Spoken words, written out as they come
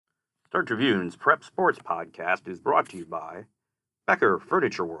Star Tribune's Prep Sports Podcast is brought to you by Becker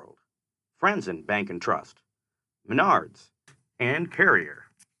Furniture World, Franzen Bank and Trust, Menards, and Carrier.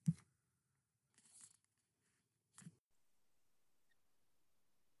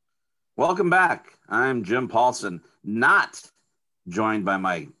 Welcome back. I'm Jim Paulson, not joined by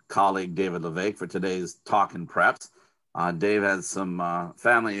my colleague David LeVake for today's Talkin' Preps. Dave has some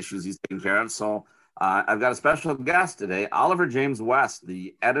family issues he's taking care of, so I've got a special guest today, Oliver James West,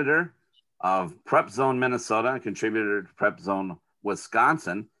 the editor of Prep Zone Minnesota, contributor to Prep Zone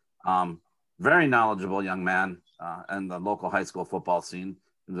Wisconsin. Very knowledgeable young man in the local high school football scene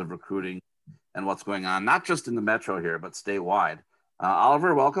in terms of recruiting and what's going on, not just in the metro here, but statewide.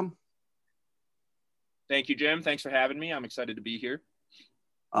 Oliver, welcome. Thank you, Jim. Thanks for having me. I'm excited to be here.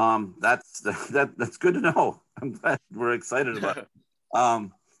 That's good to know. I'm glad we're excited about it.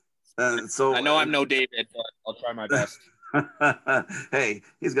 So I know I'm no David, but I'll try my best. Hey,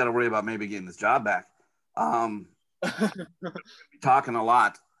 he's got to worry about maybe getting his job back. Talking a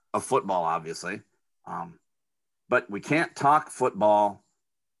lot of football, obviously, but we can't talk football,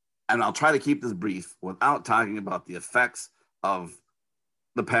 and I'll try to keep this brief without talking about the effects of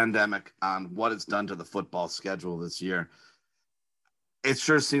the pandemic on what it's done to the football schedule this year. It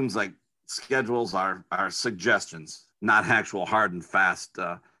sure seems like schedules are suggestions, not actual hard and fast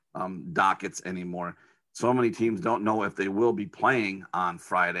dockets anymore. So many teams don't know if they will be playing on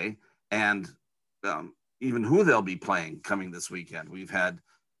Friday and even who they'll be playing coming this weekend. We've had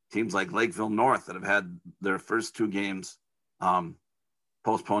teams like Lakeville North that have had their first two games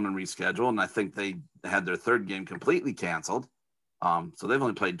postponed and rescheduled, and I think they had their third game completely canceled. So they've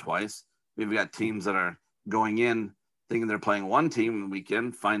only played twice. We've got teams that are going in thinking they're playing one team in the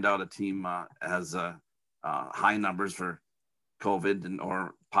weekend, find out a team has high numbers for COVID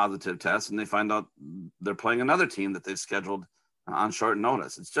or positive tests, and they find out they're playing another team that they've scheduled on short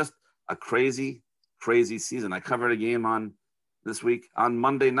notice. It's just a crazy, crazy season. I covered a game on this week on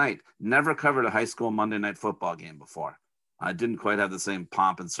Monday night. Never covered a high school Monday night football game before. I didn't quite have the same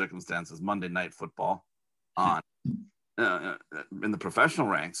pomp and circumstance as Monday night football on in the professional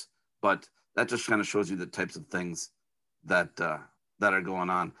ranks, but that just kind of shows you the types of things that are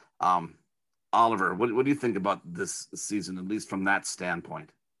going on. Oliver, what do you think about this season, at least from that standpoint?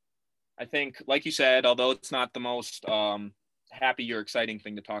 I think, like you said, although it's not the most happy or exciting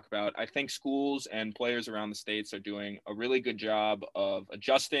thing to talk about, I think schools and players around the states are doing a really good job of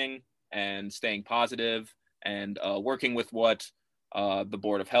adjusting and staying positive and working with what the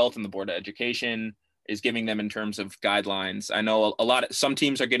Board of Health and the Board of Education is giving them in terms of guidelines. I know some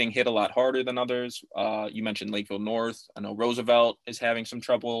teams are getting hit a lot harder than others. You mentioned Lakeville North. I know Roosevelt is having some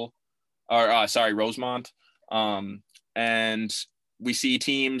trouble, Rosemont. And we see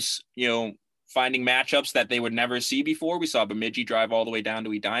teams, finding matchups that they would never see before. We saw Bemidji drive all the way down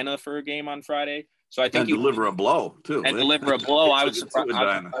to Edina for a game on Friday. So I think deliver a blow too. Deliver a blow. I was surprised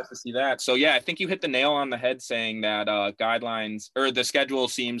to see that. So yeah, I think you hit the nail on the head saying that guidelines or the schedule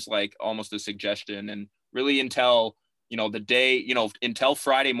seems like almost a suggestion, and really until the day, until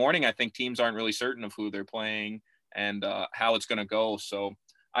Friday morning, I think teams aren't really certain of who they're playing and how it's going to go. So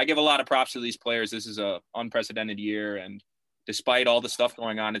I give a lot of props to these players. This is a unprecedented year, and despite all the stuff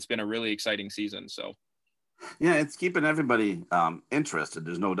going on, it's been a really exciting season. So. Yeah, it's keeping everybody interested.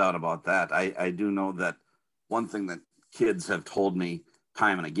 There's no doubt about that. I do know that one thing that kids have told me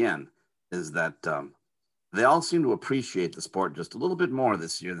time and again is that they all seem to appreciate the sport just a little bit more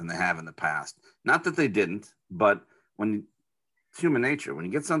this year than they have in the past. Not that they didn't, but it's human nature. When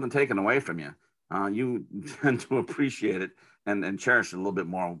you get something taken away from you, you tend to appreciate it and cherish it a little bit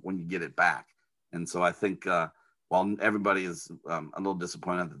more when you get it back. And so I think while everybody is a little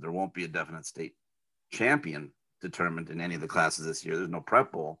disappointed that there won't be a definite state champion determined in any of the classes this year, there's no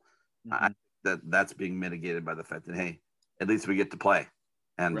prep bowl. Mm-hmm. That's being mitigated by the fact that, hey, at least we get to play.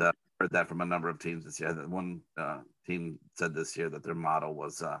 And right. Heard that from a number of teams this year. One team said this year that their motto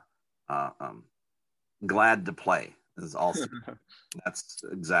was glad to play. Is also that's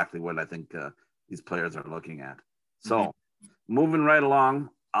exactly what I think these players are looking at. So moving right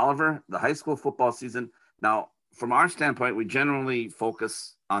along, Oliver, the high school football season. Now, from our standpoint, we generally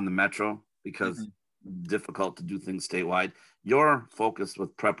focus on the metro because difficult to do things statewide. Your focus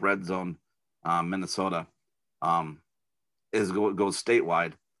with Prep Red Zone Minnesota goes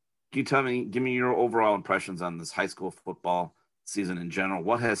statewide. Can you give me your overall impressions on this high school football season in general?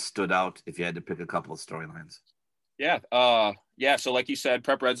 What has stood out if you had to pick a couple of storylines? Yeah. So like you said,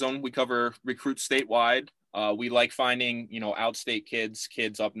 Prep Red Zone, we cover recruits statewide. We like finding, outstate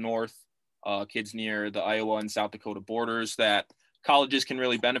kids up north, kids near the Iowa and South Dakota borders that colleges can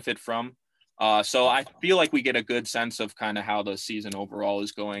really benefit from. So I feel like we get a good sense of kind of how the season overall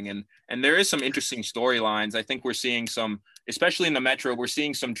is going. And there is some interesting storylines. I think we're seeing some, especially in the Metro, we're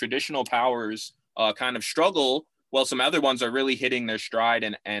seeing some traditional powers kind of struggle while some other ones are really hitting their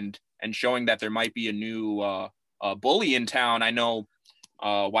stride and showing that there might be a new bully in town. I know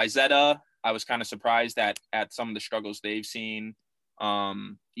Wyzetta, I was kind of surprised at some of the struggles they've seen.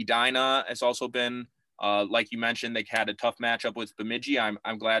 Edina has also been, like you mentioned, they had a tough matchup with Bemidji.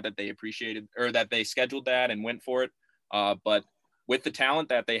 I'm glad that they appreciated or that they scheduled that and went for it. But with the talent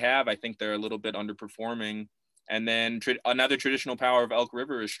that they have, I think they're a little bit underperforming. And then another traditional power of Elk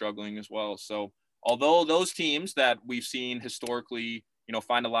River is struggling as well. So although those teams that we've seen historically,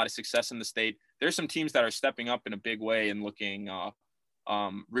 find a lot of success in the state, there's some teams that are stepping up in a big way and looking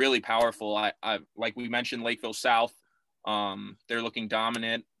really powerful. I like we mentioned Lakeville South. They're looking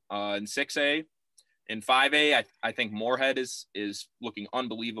dominant in 6A. In 5A, I think Moorhead is looking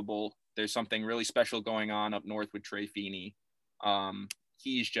unbelievable. There's something really special going on up north with Trey Feeney.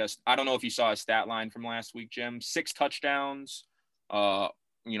 He's just, I don't know if you saw his stat line from last week, Jim. 6 touchdowns,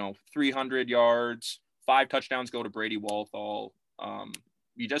 300 yards, 5 touchdowns go to Brady Walthall.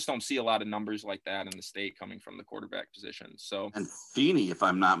 You just don't see a lot of numbers like that in the state coming from the quarterback position. So, and Feeney, if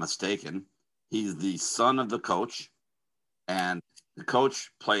I'm not mistaken, he's the son of the coach, and the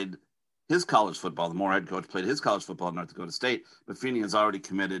coach played his college football. The Moorhead coach played his college football at North Dakota State, but Feeney is already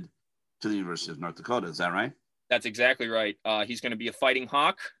committed to the University of North Dakota. Is that right? That's exactly right. He's going to be a Fighting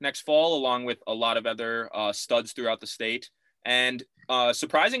Hawk next fall, along with a lot of other studs throughout the state. And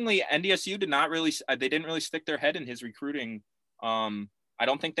surprisingly, NDSU didn't really stick their head in his recruiting. I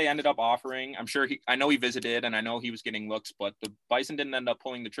don't think they ended up offering. I know he visited and I know he was getting looks, but the Bison didn't end up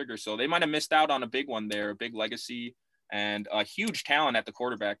pulling the trigger. So they might have missed out on a big one there, a big legacy and a huge talent at the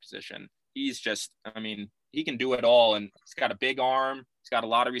quarterback position. He's just, he can do it all. And he's got a big arm. He's got a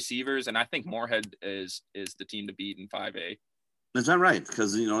lot of receivers. And I think Moorhead is the team to beat in 5A. Is that right?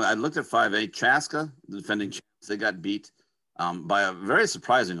 Because, I looked at 5A. Chaska, the defending champs, they got beat by a very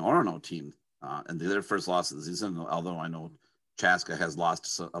surprising Orono team. And their first loss of the season, although I know Chaska has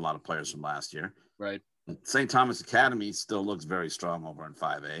lost a lot of players from last year. Right. St. Thomas Academy still looks very strong over in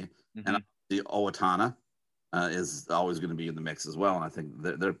 5A. Mm-hmm. And the Owatonna is always going to be in the mix as well. And I think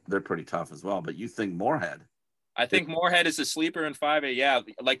they're pretty tough as well. But you think Moorhead? I think Moorhead is a sleeper in 5A. Yeah,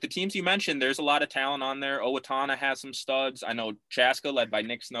 like the teams you mentioned, there's a lot of talent on there. Owatonna has some studs. I know Chaska, led by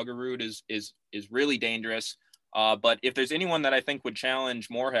Nick Snuggerud, is really dangerous. But if there's anyone that I think would challenge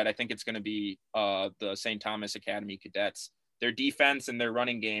Moorhead, I think it's going to be the St. Thomas Academy Cadets. Their defense and their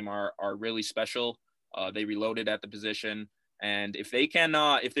running game are really special. They reloaded at the position. And if they can,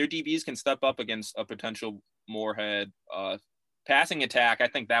 if their DBs can step up against a potential Moorhead passing attack, I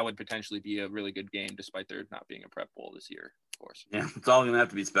think that would potentially be a really good game, despite there not being a prep bowl this year, of course. Yeah, it's all going to have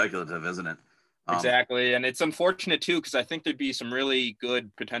to be speculative, isn't it? Exactly. And it's unfortunate, too, because I think there'd be some really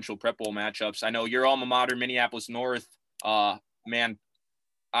good potential prep bowl matchups. I know your alma mater, Minneapolis North, man,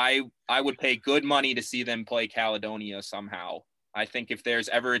 I would pay good money to see them play Caledonia somehow. I think if there's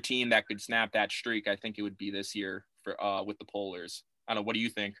ever a team that could snap that streak, I think it would be this year for with the Polars. I don't know. What do you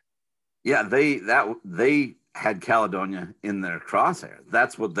think? Yeah, they had Caledonia in their crosshairs.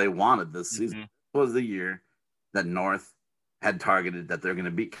 That's what they wanted this season. Mm-hmm. This was the year that North had targeted that they're going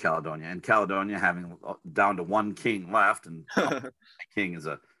to beat Caledonia, and Caledonia having down to one king left, and King is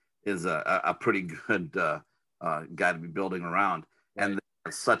a pretty good guy to be building around, right. And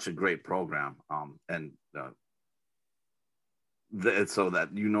they're such a great program, so that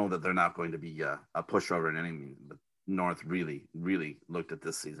that they're not going to be a pushover in any means. But North really, really looked at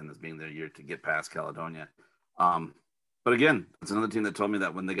this season as being their year to get past Caledonia. But again, it's another team that told me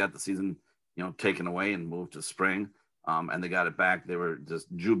that when they got the season, taken away and moved to spring, and they got it back, they were just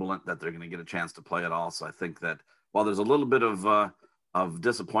jubilant that they're going to get a chance to play it all. So I think that while there's a little bit of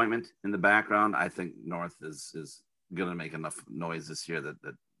disappointment in the background, I think North is going to make enough noise this year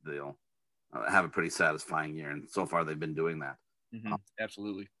that they'll have a pretty satisfying year. And so far they've been doing that. Mm-hmm.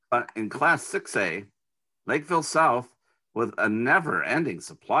 Absolutely. But in Class 6A, Lakeville South, with a never-ending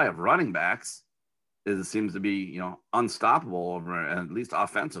supply of running backs, it seems to be, unstoppable over, at least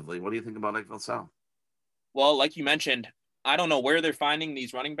offensively. What do you think about Lakeville South? Well, like you mentioned, I don't know where they're finding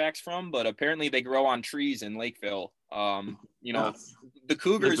these running backs from, but apparently they grow on trees in Lakeville. Yes. The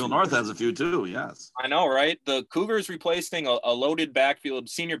Cougars. Lakeville North has a few too. Yes, I know, right? The Cougars replacing a loaded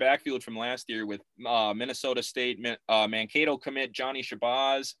senior backfield from last year with Minnesota State Mankato commit Johnny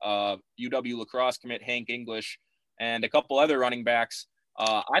Shabazz, UW Lacrosse commit Hank English, and a couple other running backs.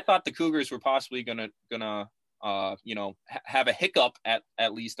 I thought the Cougars were possibly gonna have a hiccup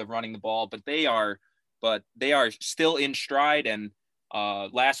at least of running the ball, but they are still in stride. And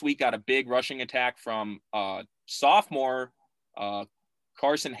Last week got a big rushing attack from sophomore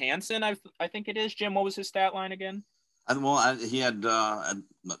Carson Hansen, I think it is. Jim, what was his stat line again? He had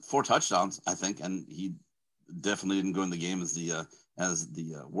 4 touchdowns, I think, and he definitely didn't go in the game as the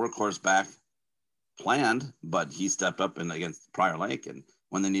workhorse back planned, but he stepped up against Prior Lake, and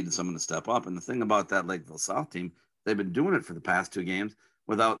when they needed someone to step up. And the thing about that Lakeville South team, they've been doing it for the past 2 games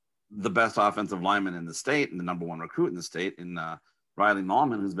without the best offensive lineman in the state and the number 1 recruit in the state in Riley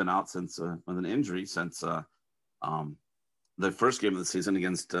Mallman, who's been out since with an injury since the first game of the season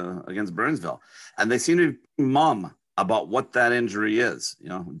against Burnsville. And they seem to be mum about what that injury is. You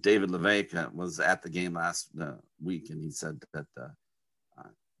know, David LeVake was at the game last week, and he said that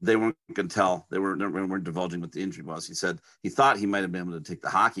they weren't going to tell. They weren't divulging what the injury was. He said he thought he might have been able to take the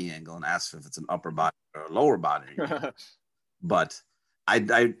hockey angle and ask if it's an upper body or a lower body. But I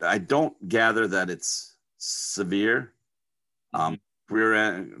don't gather that it's severe,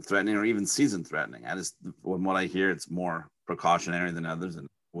 career threatening, or even season threatening. From what I hear, it's more precautionary than others, and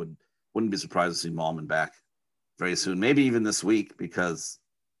wouldn't be surprised to see Mallman back very soon, maybe even this week, because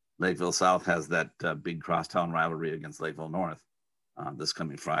Lakeville South has that big crosstown rivalry against Lakeville North this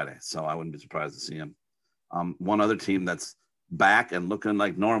coming Friday. So I wouldn't be surprised to see him. One other team that's back and looking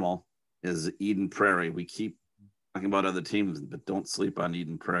like normal is Eden Prairie. We keep talking about other teams, but don't sleep on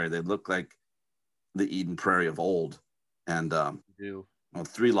Eden Prairie. They look like the Eden Prairie of old. And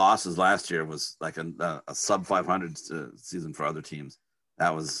 3 losses last year was like a sub 500 season for other teams.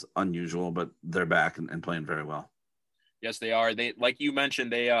 That was unusual, but they're back and playing very well. Yes, they are. They, like you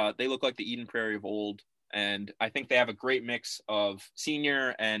mentioned, they look like the Eden Prairie of old, and I think they have a great mix of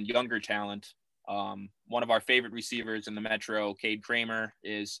senior and younger talent. One of our favorite receivers in the Metro, Cade Kramer,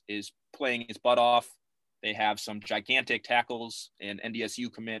 is playing his butt off. They have some gigantic tackles in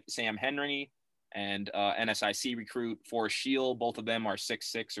NDSU commit Sam Henry and NSIC recruit Forrest Shield. Both of them are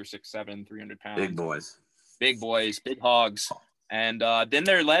 6'6" or 6'7", 300 pounds. Big boys, big hogs. And then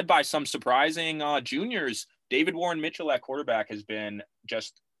they're led by some surprising juniors. David Warren Mitchell at quarterback has been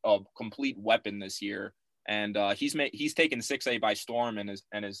just a complete weapon this year. And he's taken 6A by storm and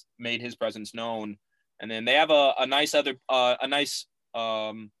has made his presence known. And then they have a nice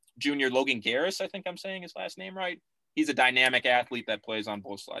junior, Logan Garris, I think I'm saying his last name right. He's a dynamic athlete that plays on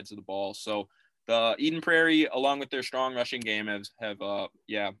both sides of the ball. So the Eden Prairie, along with their strong rushing game, have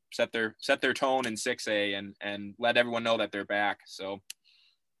set their tone in 6A and let everyone know that they're back. So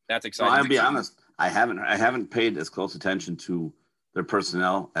that's exciting. Well, I'll be honest, I haven't paid as close attention to their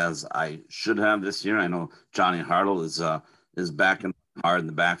personnel as I should have this year. I know Johnny Hartle is back hard in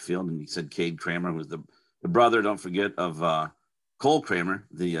the backfield, and you said Cade Kramer was the brother, don't forget, of Cole Kramer,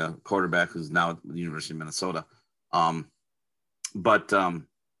 the quarterback who's now at the University of Minnesota.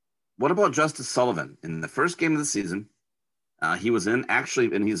 What about Justice Sullivan? In the first game of the season, he was in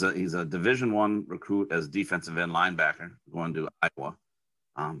actually, and he's a Division I recruit as defensive end linebacker going to Iowa.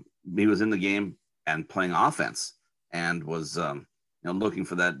 He was in the game and playing offense, and was looking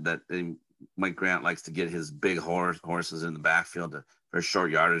for that. Mike Grant likes to get his big horses in the backfield for short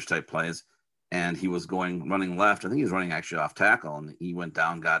yardage type plays. And he was running left. I think he was running actually off tackle, and he went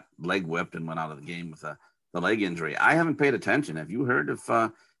down, got leg whipped, and went out of the game with the leg injury. I haven't paid attention. Have you heard if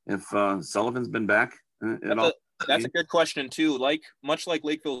Sullivan's been back at all? That's a good question too. Much like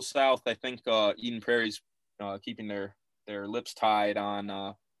Lakeville South, I think Eden Prairie's keeping their lips tied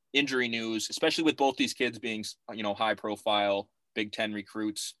on injury news, especially with both these kids being high profile Big Ten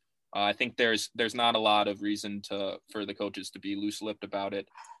recruits. I think there's not a lot of reason for the coaches to be loose-lipped about it.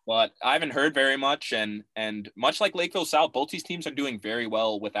 But I haven't heard very much, and much like Lakeville South, both these teams are doing very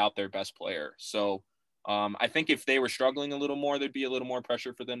well without their best player. So I think if they were struggling a little more, there'd be a little more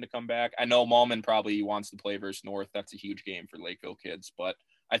pressure for them to come back. I know Mallman probably wants to play versus North. That's a huge game for Lakeville kids, but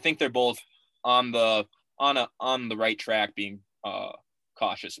I think they're both on the right track, being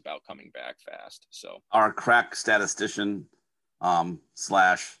cautious about coming back fast. So our crack statistician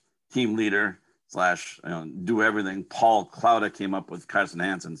slash team leader slash do everything, Paul Clouda, came up with Carson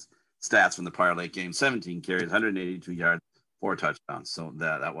Hansen's stats from the Prior Lake game: 17 carries, 182 yards, 4 touchdowns. So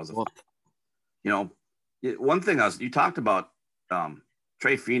that was one thing you talked about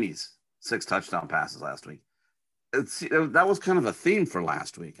Trey Feeney's 6 touchdown passes last week. That was kind of a theme for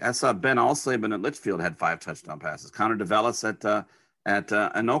last week. I saw Ben Alsleben at Litchfield had 5 touchdown passes. Connor DeVellis at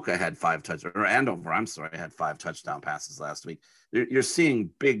Anoka had 5 touchdowns, or Andover, had 5 touchdown passes last week. You're seeing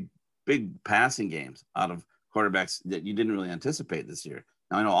big passing games out of quarterbacks that you didn't really anticipate this year.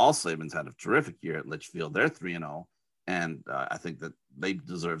 Now, I know Alsleben's had a terrific year at Litchfield. They're 3-0, and I think that they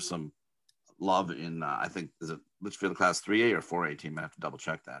deserve some love in I think is it Litchfield Class 3A or 4A team? I have to double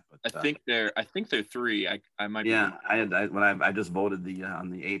check that. But I think they're 3. I might be. Yeah, I just voted on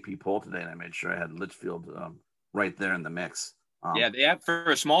the AP poll today, and I made sure I had Litchfield right there in the mix. Yeah, they have, for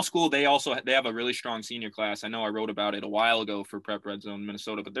a small school, they have a really strong senior class. I know I wrote about it a while ago for Prep Red Zone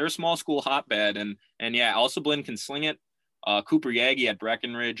Minnesota, but they're a small school hotbed, and yeah, also Blinn can sling it. Cooper Yagi at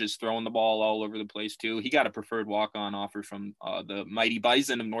Breckenridge is throwing the ball all over the place too. He got a preferred walk-on offer from the mighty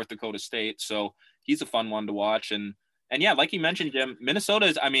Bison of North Dakota State, so he's a fun one to watch. And yeah, like you mentioned, Jim, Minnesota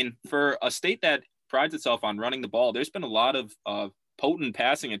is, I mean, for a state that prides itself on running the ball, there's been a lot of potent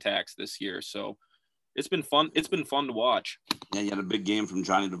passing attacks this year, so it's been fun. It's been fun to watch. Yeah, you had a big game from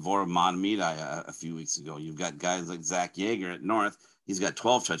Johnny DeVore of Montemita a few weeks ago. You've got guys like Zach Yeager at North. He's got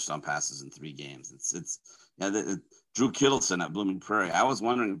 12 touchdown passes in 3 games. Drew Kittleson at Blooming Prairie. I was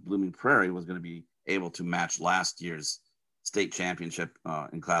wondering if Blooming Prairie was going to be able to match last year's state championship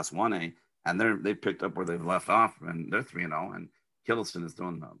in Class 1A, and they picked up where they've left off, and they're 3-0. And Kittleson is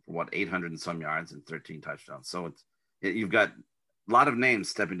doing 800 and some yards and 13 touchdowns. So you've got a lot of names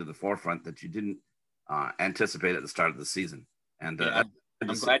stepping to the forefront that you didn't anticipate at the start of the season. And I'm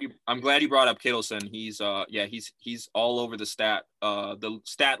glad you brought up Kittleson. He's all over the stat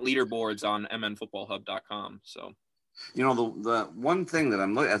leaderboards on mnfootballhub.com. So, you know, the one thing that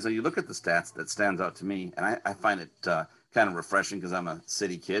I'm looking as you look at the stats that stands out to me, and I find it kind of refreshing because I'm a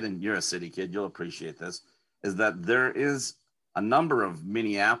city kid and you're a city kid, you'll appreciate this, is that there is a number of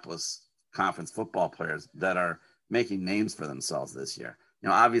Minneapolis Conference football players that are making names for themselves this year. You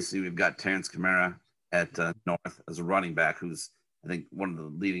know, obviously we've got Terrence Camara at North as a running back, who's I think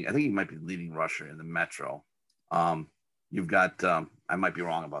he might be the leading rusher in the Metro. You've got I might be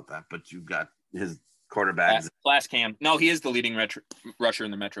wrong about that, but you've got his quarterback. Flascam. No, he is the leading rusher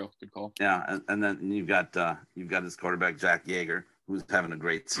in the Metro. Good call. Yeah, and then you've got his quarterback Jack Yeager, who's having a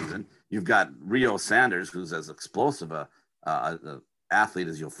great season. You've got Rio Sanders, who's as explosive a athlete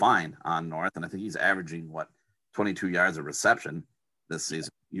as you'll find on North, and I think he's averaging 22 yards of reception this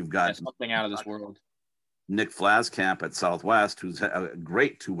season. You've got something out of this world. Nick Flaskamp at Southwest, who's a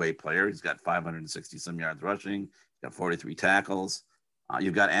great two-way player. He's got 560 some yards rushing. He's got 43 tackles.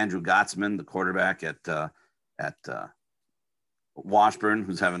 You've got Andrew Gottsman, the quarterback at Washburn,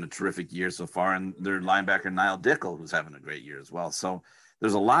 who's having a terrific year so far, and their linebacker Niall Dickel, who's having a great year as well. So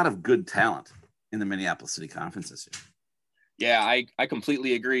there's a lot of good talent in the Minneapolis City Conference this year. Yeah, I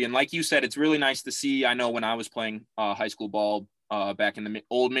completely agree. And like you said, it's really nice to see. I know when I was playing high school ball back in the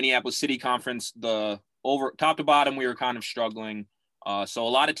old Minneapolis City Conference, over top to bottom, we were kind of struggling. So a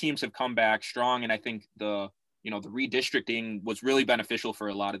lot of teams have come back strong. And I think the redistricting was really beneficial for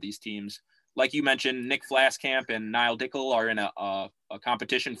a lot of these teams. Like you mentioned, Nick Flaskamp and Niall Dickel are in a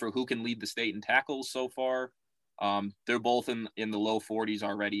competition for who can lead the state in tackles so far. They're both in the low 40s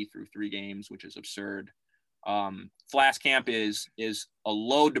already through 3 games, which is absurd. Flaskamp is a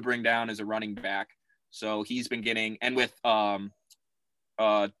load to bring down as a running back. So he's been getting, and with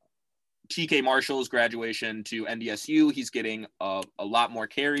TK Marshall's graduation to NDSU, he's getting a lot more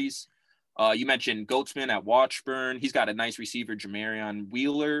carries. You mentioned Goatsman at Washburn. He's got a nice receiver, Jamarion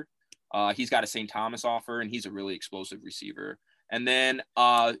Wheeler. He's got a St. Thomas offer, and he's a really explosive receiver. And then,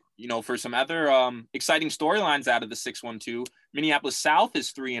 for some other exciting storylines out of the 612, Minneapolis South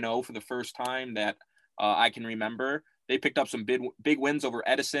is 3-0 for the first time that I can remember. They picked up some big wins over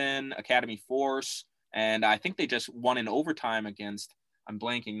Edison, Academy Force, and I think they just won in overtime against, I'm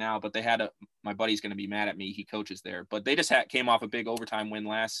blanking now, but they had my buddy's going to be mad at me. He coaches there, but they just came off a big overtime win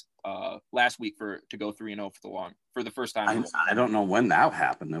last week to go 3-0 for the first time. I don't know when that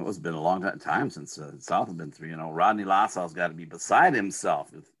happened. It's been a long time since South has been 3-0. Rodney Lassau's got to be beside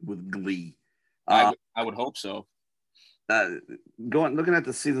himself with glee. I would hope so. Looking at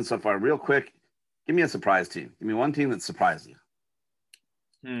the season so far, real quick, give me a surprise team. Give me one team that surprised you.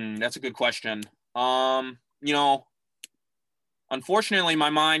 That's a good question. Unfortunately, my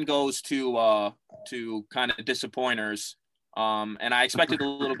mind goes to kind of disappointers, and I expected a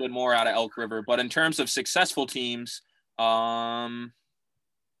little bit more out of Elk River. But in terms of successful teams, that's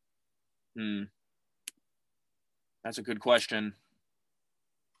a good question.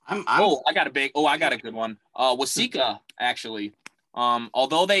 I got a good one. Waseca, actually.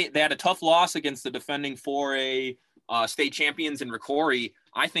 Although they had a tough loss against the defending 4A state champions in Ricori,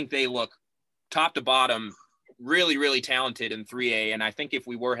 I think they look top to bottom really, really talented in 3A. And I think if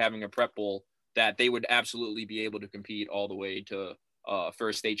we were having a prep bowl, that they would absolutely be able to compete all the way to for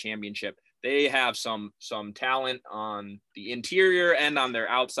a state championship. They have some talent on the interior and on their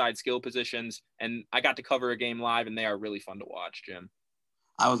outside skill positions. And I got to cover a game live, and they are really fun to watch, Jim.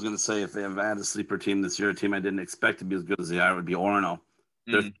 I was going to say, if I had a sleeper team this year, a team I didn't expect to be as good as they are, it would be Orono.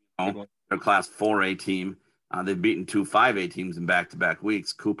 They're Good one. They're a Class 4A team. They've beaten 2 5A teams in back-to-back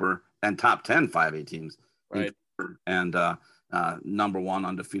weeks, Cooper, and top 10 5A teams. Right. And number 1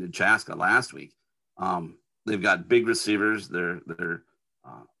 undefeated Chaska last week. They've got big receivers. Their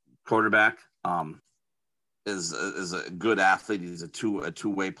quarterback is a good athlete. He's a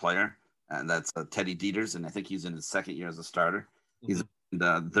two-way player, and that's Teddy Dieters, and I think he's in his second year as a starter.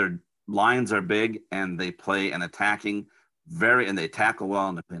 Mm-hmm. Their lines are big, and they play an attacking and they tackle well,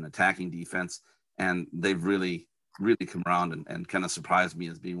 and they play an attacking defense, and they've really come around and kind of surprised me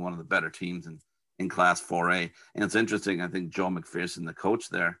as being one of the better teams in Class 4A. And it's interesting. I think Joe McPherson, the coach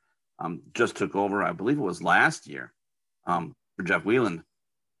there, just took over, I believe it was last year, for Jeff Whelan,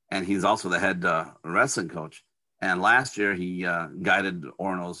 and he's also the head wrestling coach. And last year he guided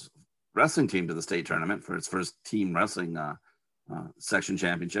Orono's wrestling team to the state tournament for its first team wrestling section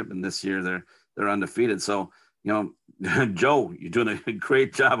championship. And this year they're undefeated. So, Joe, you're doing a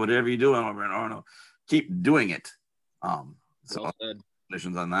great job. Whatever you're doing over in Orono, keep doing it. So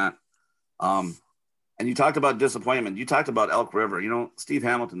congratulations on that. And you talked about disappointment. You talked about Elk River. Steve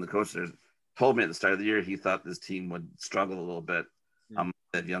Hamilton, the coach there, told me at the start of the year he thought this team would struggle a little bit.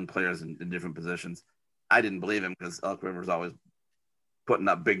 That young players in different positions. I didn't believe him because Elk River's always putting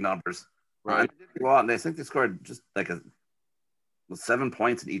up big numbers. Right. They did go out, and I think they scored just like 7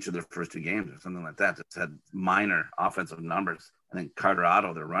 points in each of their first 2 games or something like that. Just had minor offensive numbers. I think Carter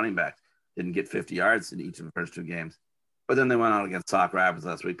Otto, their running back, didn't get 50 yards in each of the first 2 games. But then they went out against Sauk Rapids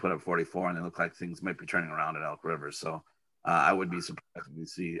last week, put up 44, and it looked like things might be turning around at Elk River. So I would be surprised if we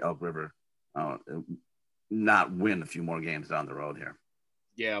see Elk River not win a few more games down the road here.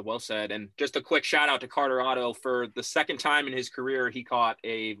 Yeah, well said. And just a quick shout out to Carter Otto. For the second time in his career, he caught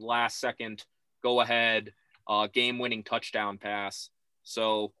a last-second go-ahead game-winning touchdown pass.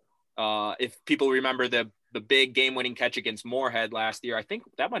 So if people remember the big game-winning catch against Moorhead last year, I think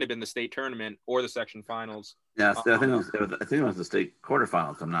that might have been the state tournament or the section finals. Yes, I think it was the state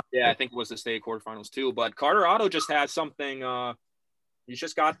quarterfinals. I think it was the state quarterfinals too. But Carter Otto just has something. He's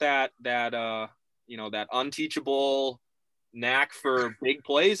just got that unteachable knack for big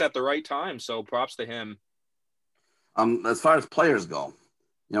plays at the right time. So props to him. As far as players go,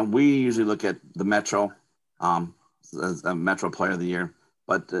 we usually look at the Metro as a Metro Player of the Year.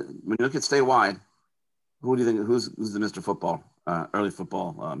 But when you look at statewide, who do you think who's the Mr. Football, early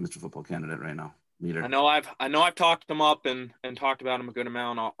football, Mr. Football candidate right now? Leader. I know I've talked him up and talked about him a good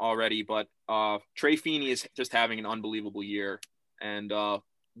amount already, but Trey Feeney is just having an unbelievable year, and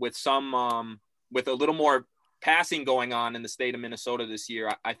with a little more passing going on in the state of Minnesota this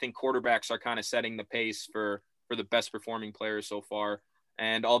year, I think quarterbacks are kind of setting the pace for the best performing players so far.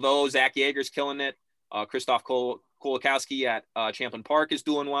 And although Zach Yeager's killing it, Christoph Kolakowski at Champlain Park is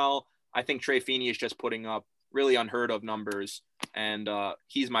doing well, I think Trey Feeney is just putting up really unheard of numbers, and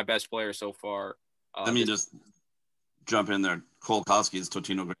he's my best player so far. Let me just jump in there. Kolakowski is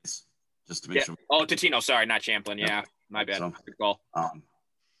Totino Grace, just to make sure. Oh, Totino, sorry, not Champlain. Yeah, my bad. So, good call.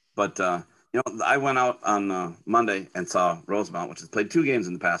 But I went out on Monday and saw Rosemount, which has played 2 games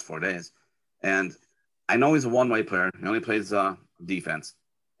in the past 4 days. And I know he's a one-way player. He only plays defense.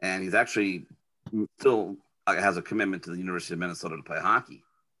 And he's actually still has a commitment to the University of Minnesota to play hockey.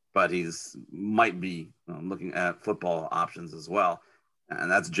 But he's might be looking at football options as well. And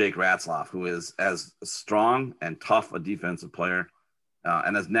that's Jake Ratzloff, who is as strong and tough a defensive player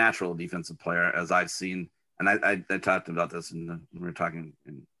and as natural a defensive player as I've seen. And I talked about this, and we were talking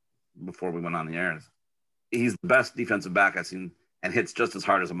before we went on the air. He's the best defensive back I've seen and hits just as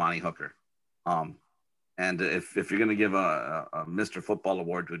hard as Amani Hooker. And if you're going to give a Mr. Football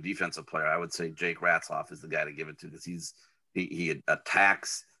award to a defensive player, I would say Jake Ratzloff is the guy to give it to, because he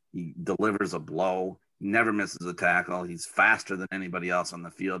attacks, he delivers a blow, he never misses a tackle, he's faster than anybody else on the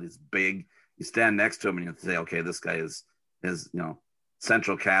field, he's big. You stand next to him and you say, okay, this guy is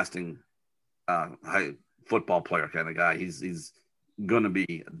central casting high football player kind of guy. He's going to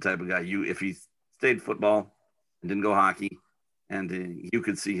be the type of guy if he stayed football and didn't go hockey, and you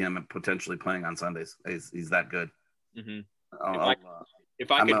could see him potentially playing on Sundays. He's that good. Mm-hmm.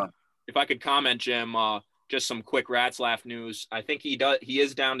 If I could comment, Jim, just some quick Ratzlaff news. I think he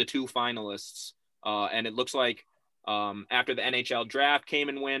is down to 2 finalists, and it looks like after the NHL draft came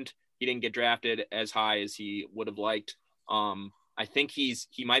and went, he didn't get drafted as high as he would have liked. I think he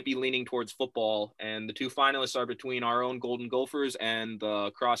might be leaning towards football, and the 2 finalists are between our own Golden Gophers and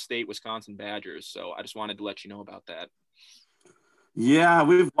the cross-state Wisconsin Badgers. So I just wanted to let you know about that. Yeah,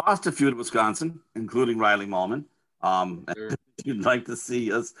 we've lost a few to Wisconsin, including Riley Mallman. Sure. You'd like to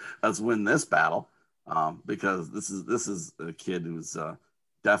see us win this battle, because this is a kid who's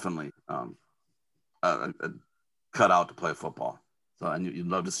definitely cut out to play football. So, and you'd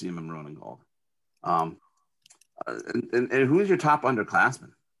love to see him in maroon and gold. And who's your top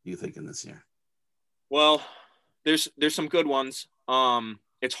underclassmen, do you think, in this year? Well, there's some good ones.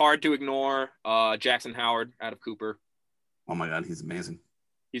 It's hard to ignore Jackson Howard out of Cooper. Oh my God, he's amazing.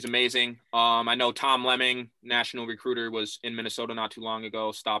 He's amazing. I know Tom Lemming, national recruiter, was in Minnesota not too long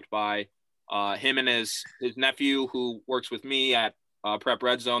ago, stopped by. Him and his nephew, who works with me at Prep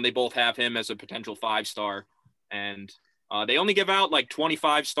Red Zone, they both have him as a potential 5-star. And they only give out like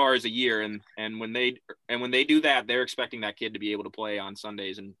 25 stars a year. And when they do that, they're expecting that kid to be able to play on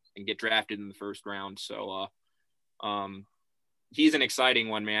Sundays and get drafted in the first round. So he's an exciting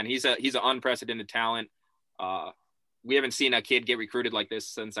one, man. He's an unprecedented talent. We haven't seen a kid get recruited like this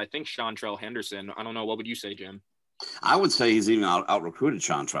since, I think, Chantrell Henderson. I don't know. What would you say, Jim? I would say he's even out recruited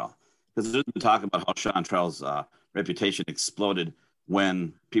Chantrell, because there's been talk about how Chantrell's reputation exploded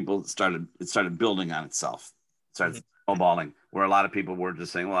when it started building on itself. It started snowballing, where a lot of people were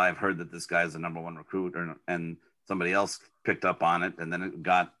just saying, well, I've heard that this guy's the #1 recruit, and somebody else picked up on it. And then it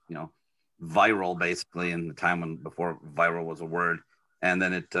got, viral basically in the time before viral was a word. And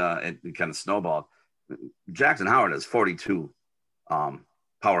then it kind of snowballed. Jackson Howard has 42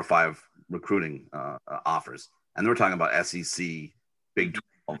 Power 5 recruiting offers. And we're talking about SEC, Big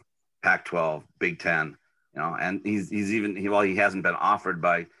 12, Pac-12, Big 10, and he hasn't been offered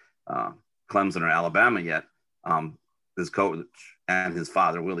by Clemson or Alabama yet. His coach and his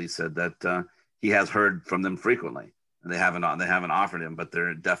father, Willie, said that he has heard from them frequently. And they haven't offered him, but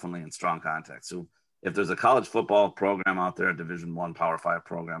they're definitely in strong contact. So if there's a college football program out there, a Division I Power 5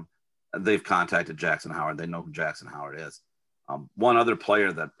 program, they've contacted Jackson Howard. They know who Jackson Howard is. One other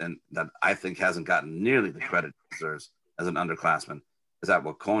player that I think hasn't gotten nearly the credit he deserves as an underclassman is at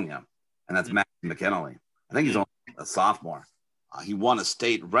Waconia, and that's Matt McEnally. I think he's only a sophomore. He won a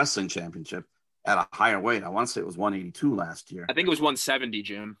state wrestling championship at a higher weight. I want to say it was 182 last year. I think it was 170,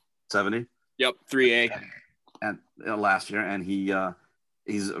 Jim. 70? Yep, 3A. And last year, and he's a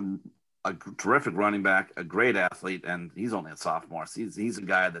terrific running back, a great athlete, and he's only a sophomore. So he's a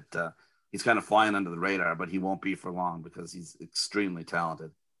guy that he's kind of flying under the radar, but he won't be for long because he's extremely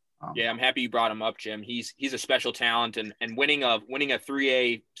talented. Yeah, I'm happy you brought him up, Jim. He's a special talent, and winning a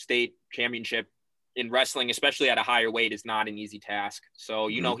 3A state championship in wrestling, especially at a higher weight, is not an easy task. So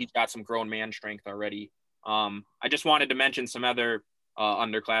he's got some grown man strength already. I just wanted to mention some other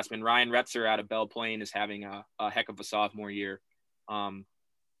underclassmen. Ryan Retzer out of Belle Plaine is having a heck of a sophomore year.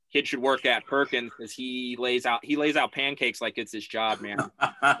 Kid should work at Perkins because he lays out pancakes like it's his job, man.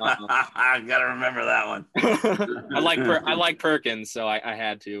 I gotta remember that one. I like Perkins, so I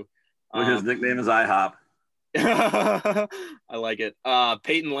had to. His nickname is IHOP. I like it.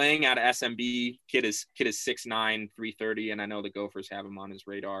 Peyton Lang out of SMB. Kid is 6'9", 330, and I know the Gophers have him on his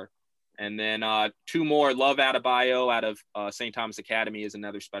radar. And then two more. Love Adebayo out of St. Thomas Academy is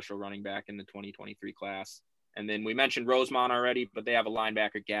another special running back in the 2023 class. And then we mentioned Rosemont already, but they have a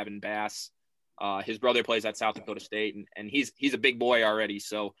linebacker, Gavin Bass. His brother plays at South Dakota State, and he's a big boy already.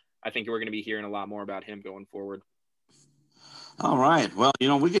 So I think we're going to be hearing a lot more about him going forward. All right. Well,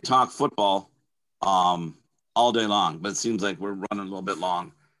 we could talk football all day long, but it seems like we're running a little bit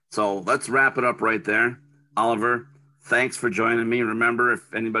long. So let's wrap it up right there. Oliver, thanks for joining me. Remember, if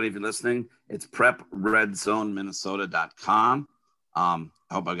you're listening, it's PrepRedZoneMinnesota.com. I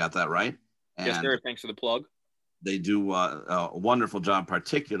hope I got that right. And yes, sir. Thanks for the plug. They do a wonderful job,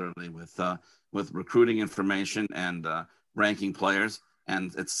 particularly with recruiting information and ranking players.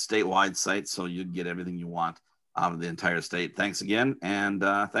 And it's a statewide site, so you get everything you want out of the entire state. Thanks again, and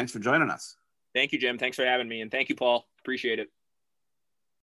thanks for joining us. Thank you, Jim. Thanks for having me, and thank you, Paul. Appreciate it.